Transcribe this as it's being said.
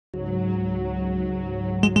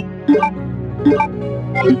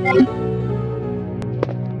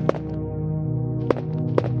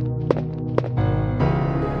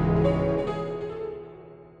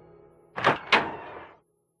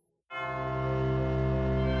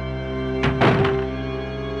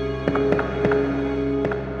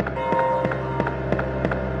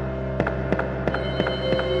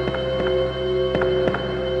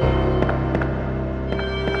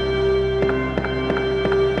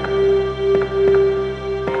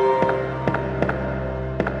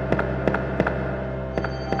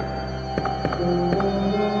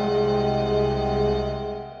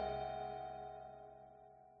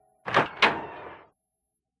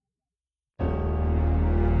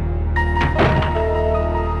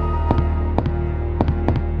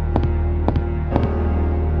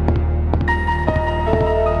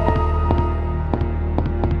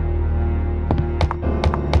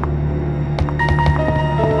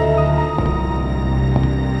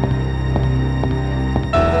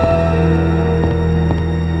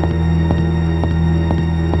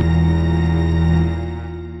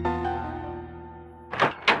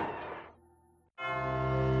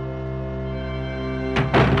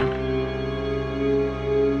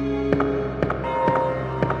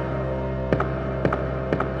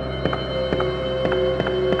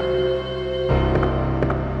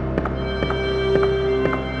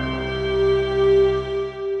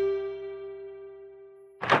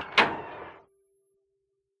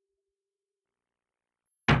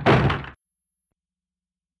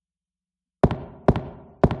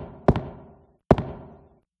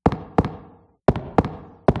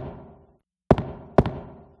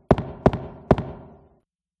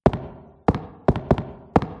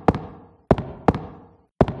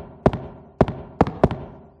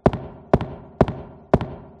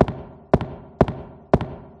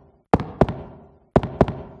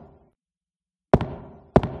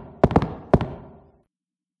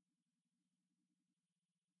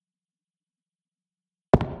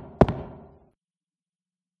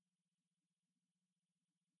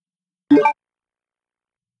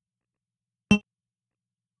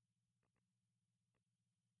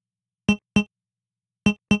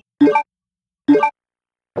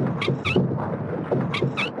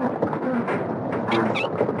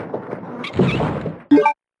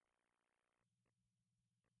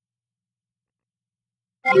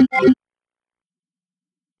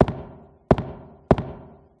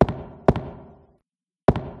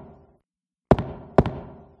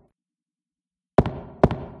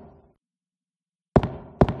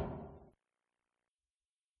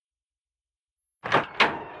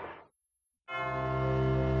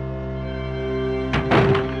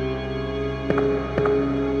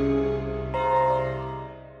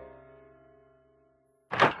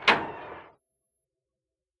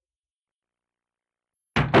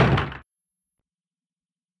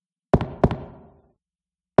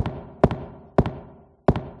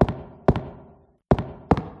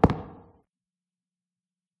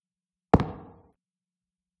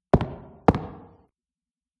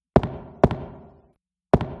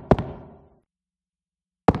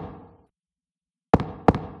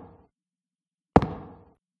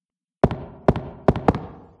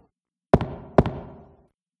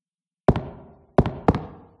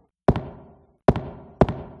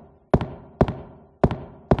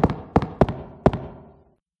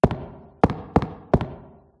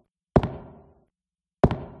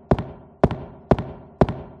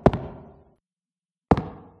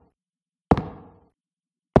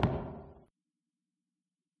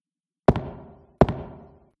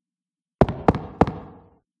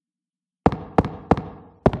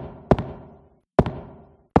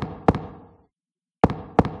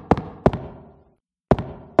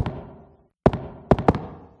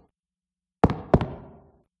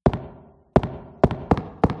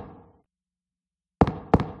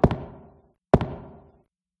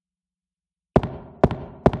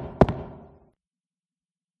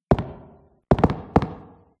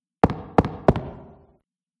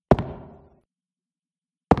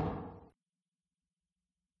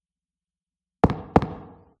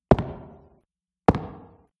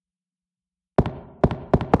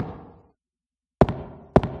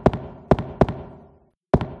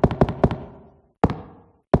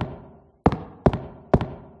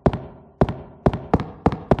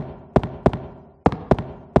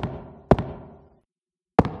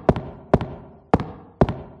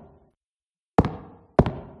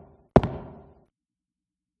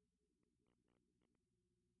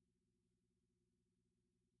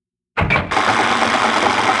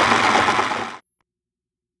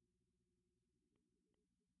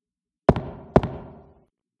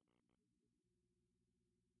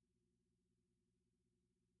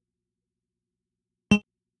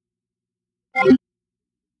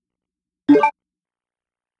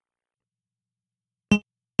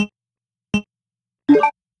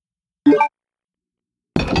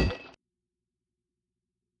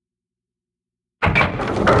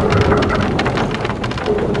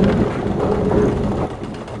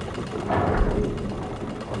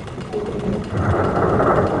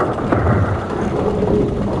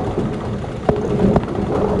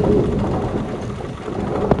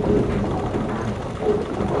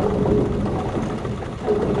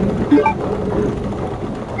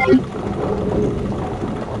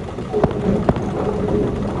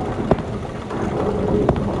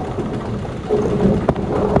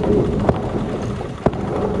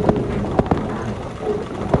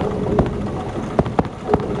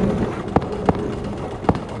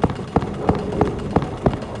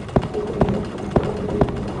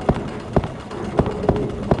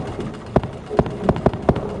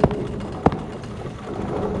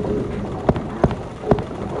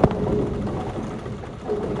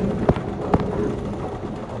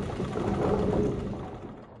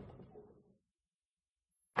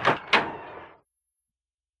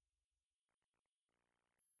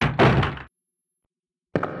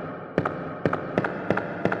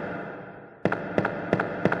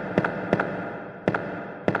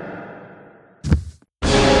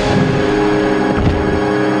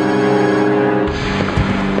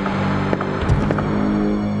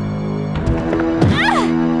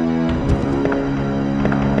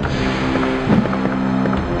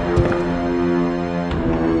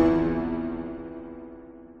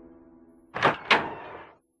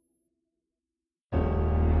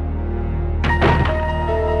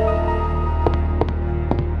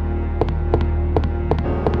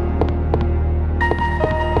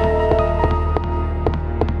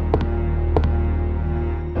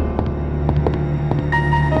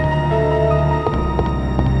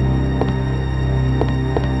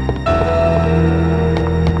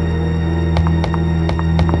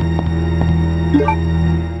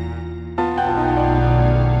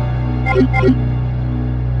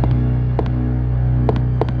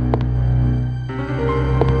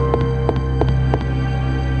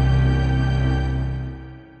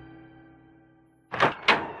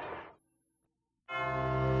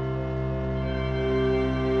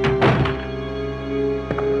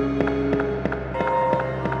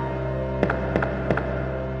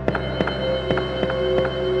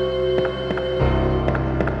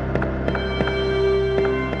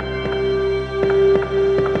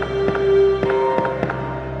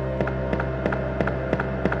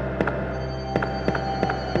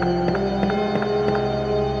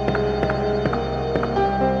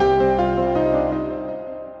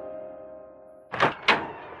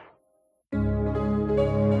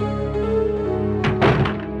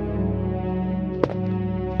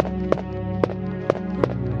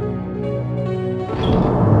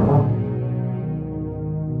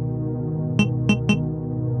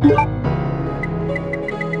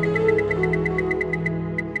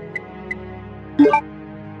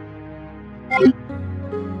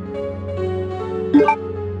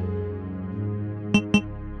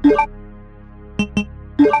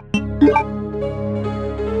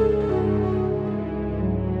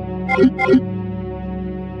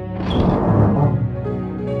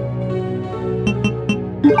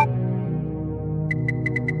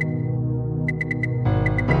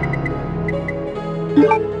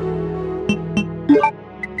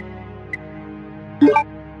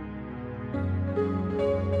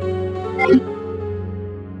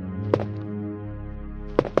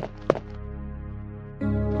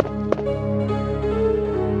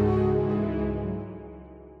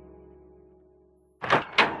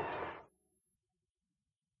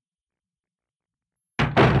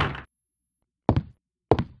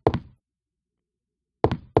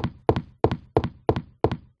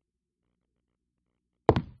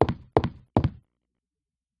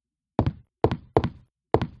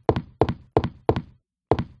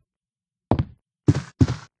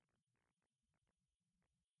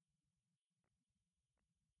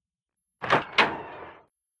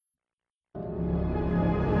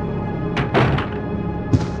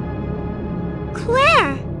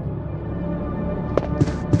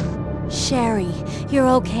Sherry, you're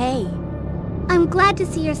okay. I'm glad to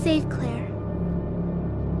see you're safe, Claire.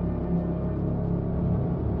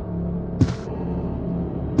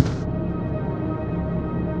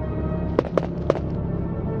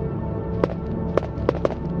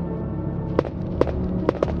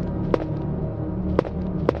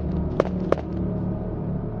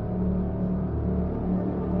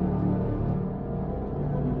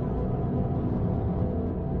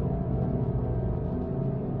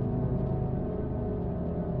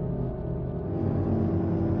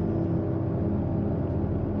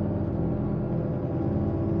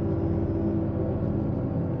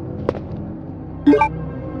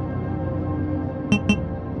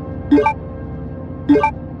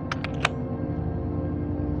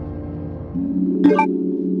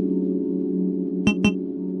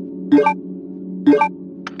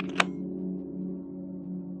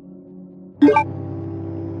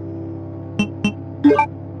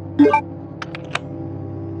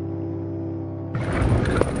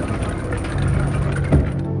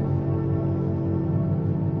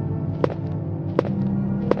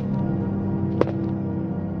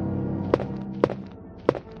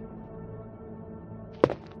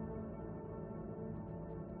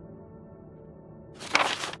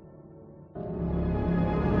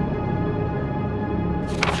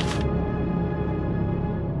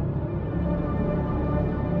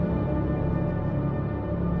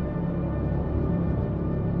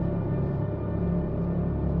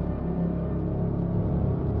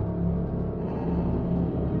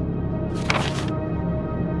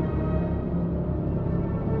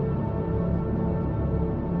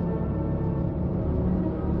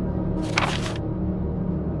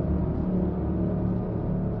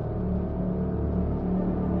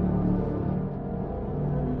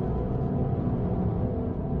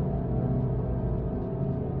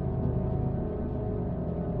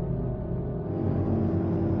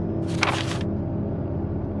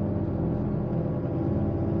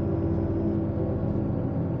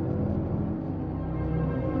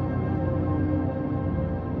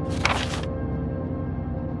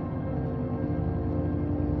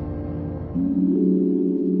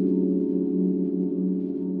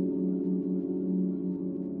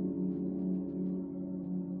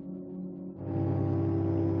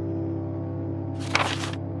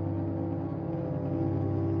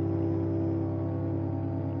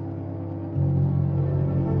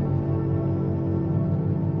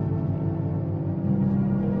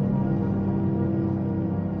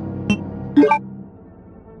 Claire!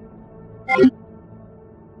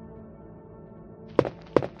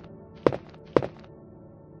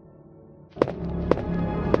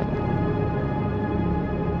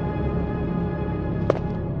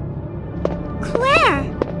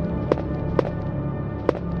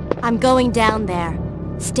 I'm going down there.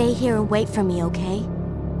 Stay here and wait for me, okay?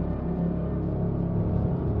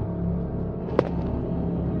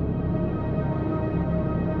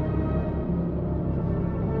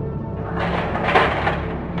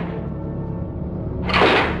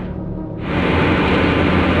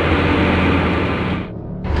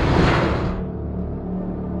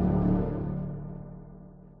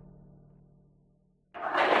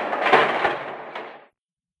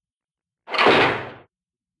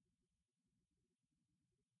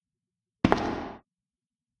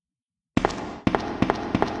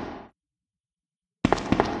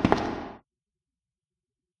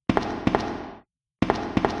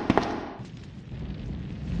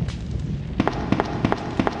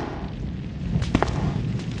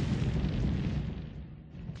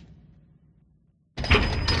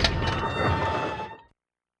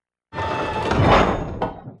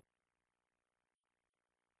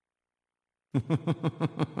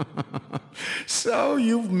 So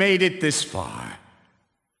you've made it this far.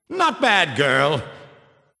 Not bad, girl.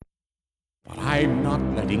 But I'm not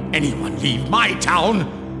letting anyone leave my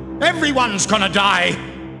town. Everyone's gonna die.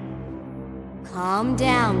 Calm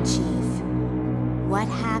down, Chief. What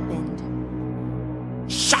happened?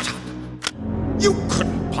 Shut up! You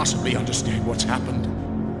couldn't possibly understand what's happened.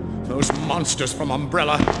 Those monsters from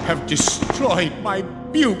Umbrella have destroyed my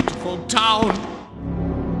beautiful town.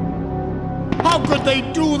 How could they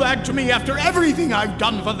do that to me after everything I've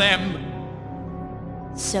done for them?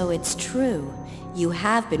 So it's true. You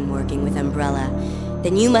have been working with Umbrella.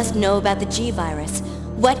 Then you must know about the G-Virus.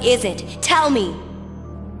 What is it? Tell me!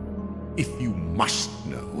 If you must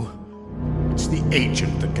know, it's the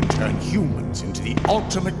agent that can turn humans into the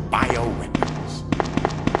ultimate bioweapons.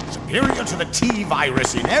 Superior to the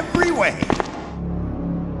T-Virus in every way.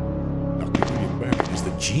 Dr. William Birkin is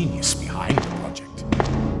the genius behind the project.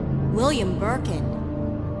 William Birkin?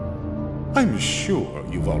 I'm sure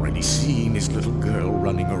you've already seen his little girl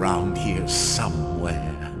running around here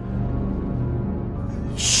somewhere.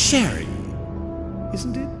 Sherry,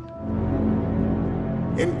 isn't it?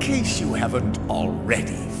 In case you haven't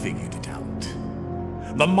already figured it out,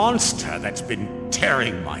 the monster that's been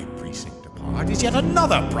tearing my precinct apart is yet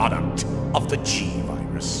another product of the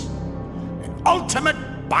G-Virus. An ultimate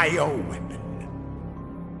bioweapon.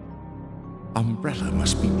 Umbrella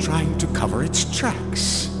must be trying to cover its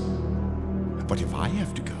tracks. But if I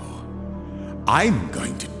have to go, I'm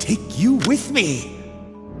going to take you with me.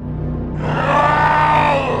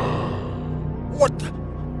 What the?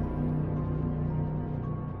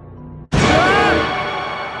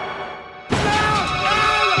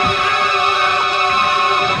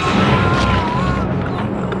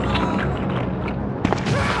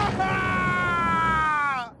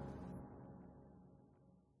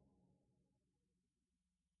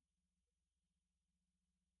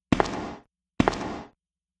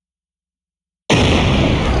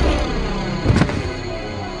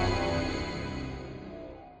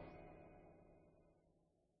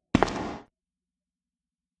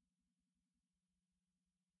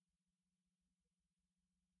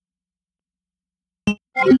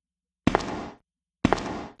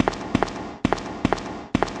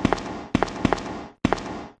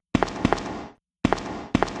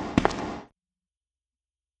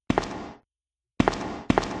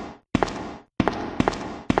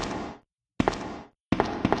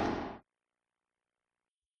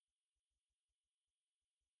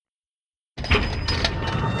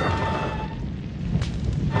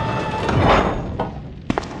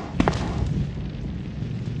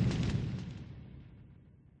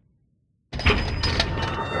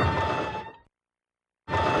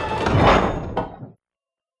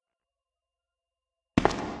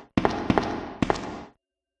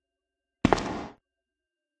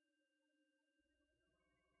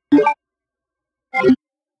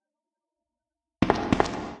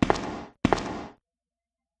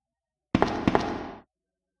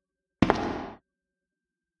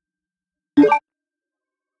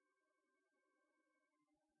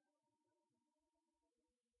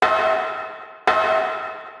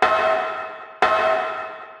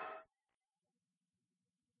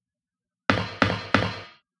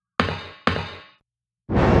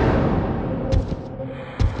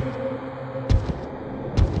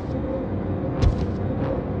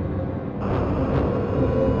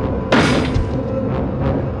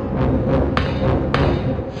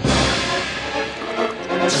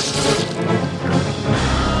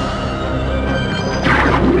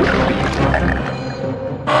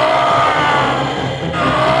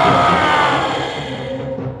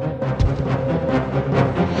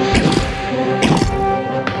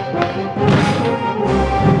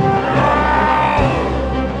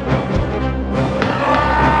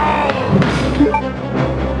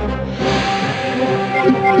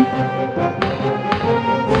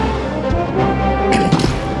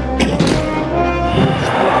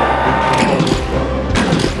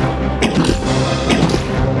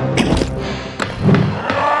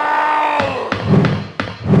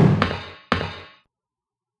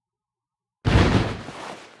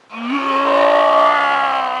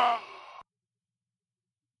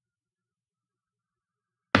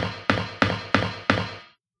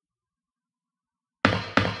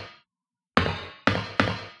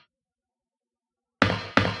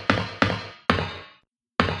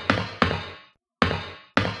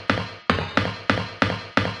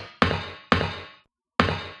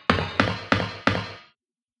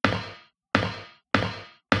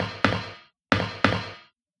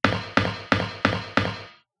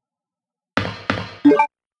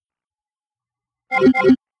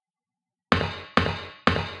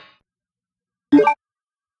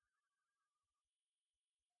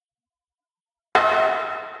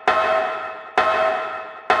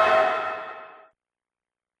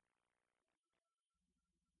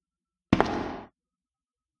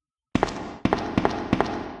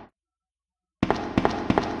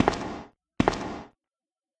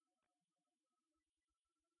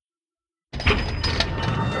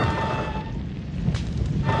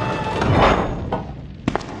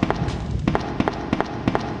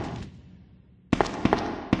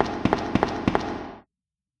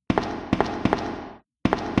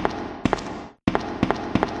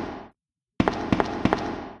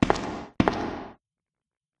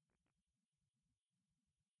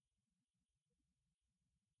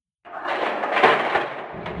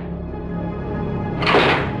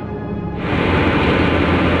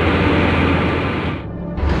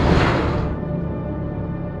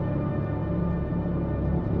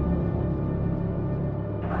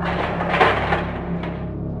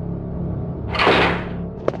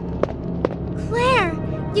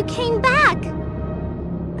 You came back!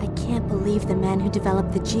 I can't believe the man who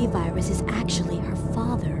developed the G virus is actually her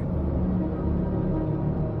father.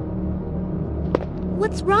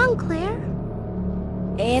 What's wrong, Claire?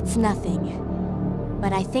 It's nothing.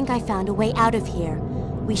 But I think I found a way out of here.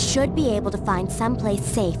 We should be able to find someplace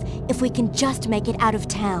safe if we can just make it out of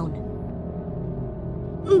town.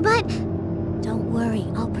 But... Don't worry,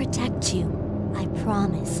 I'll protect you. I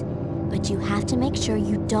promise. But you have to make sure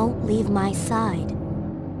you don't leave my side.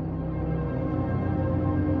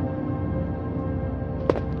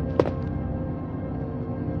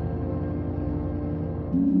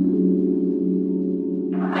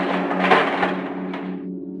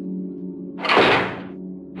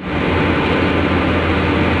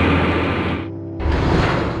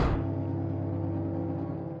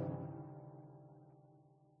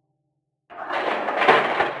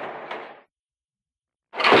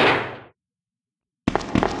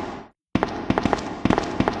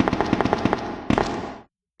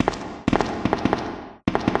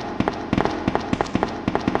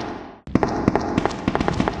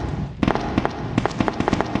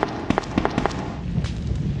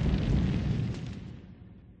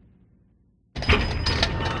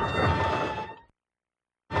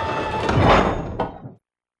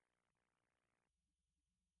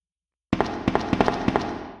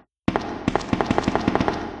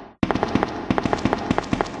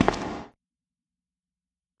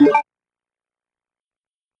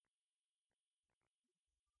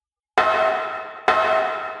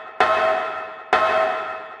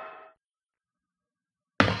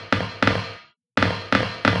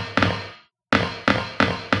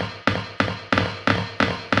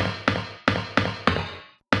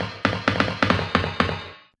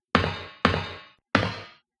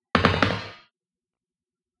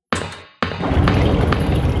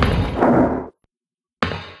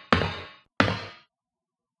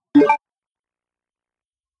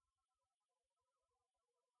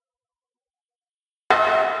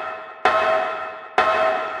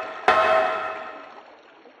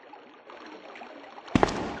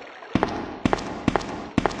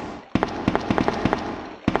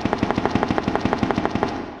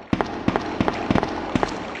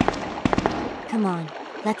 Come on,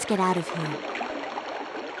 let's get out of here.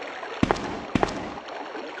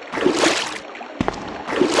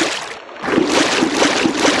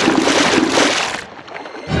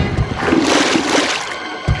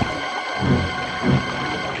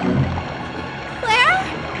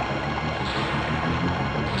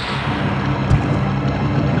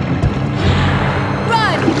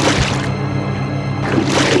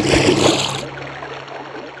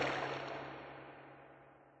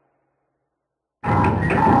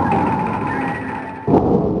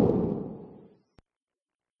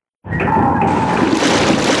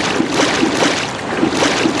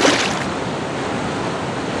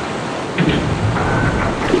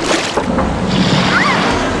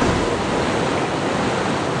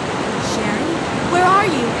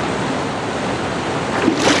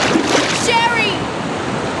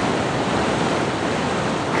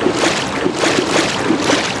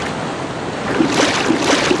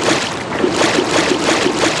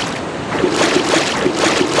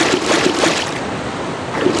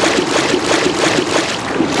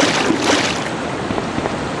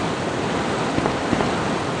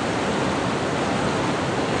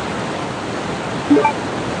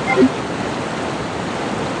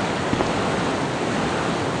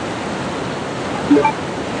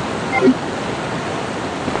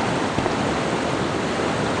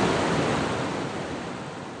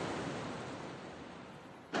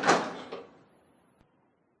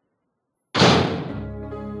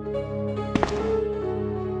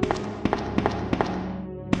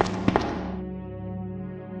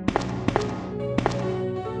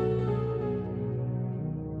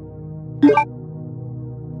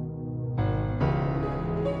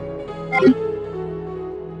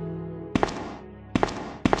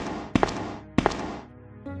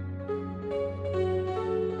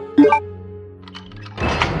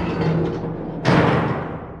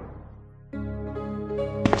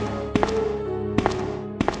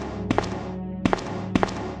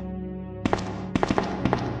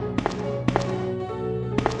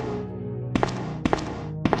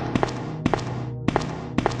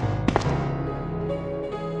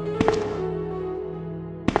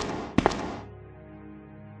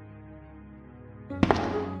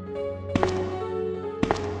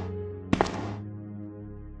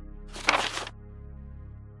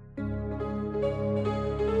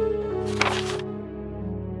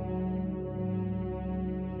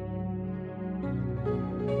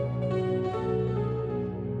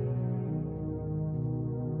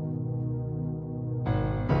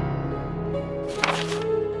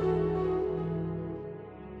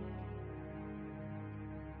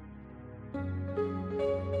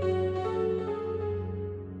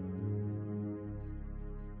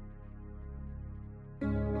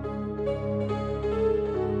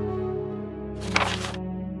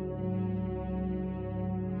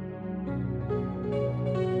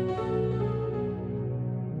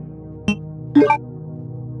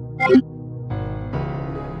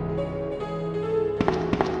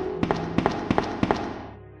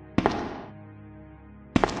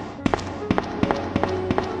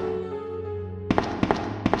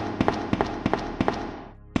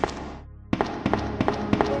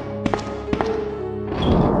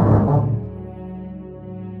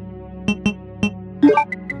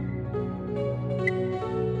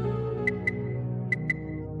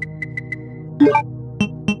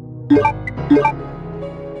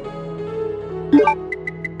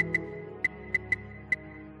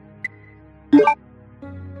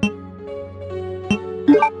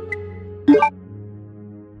 you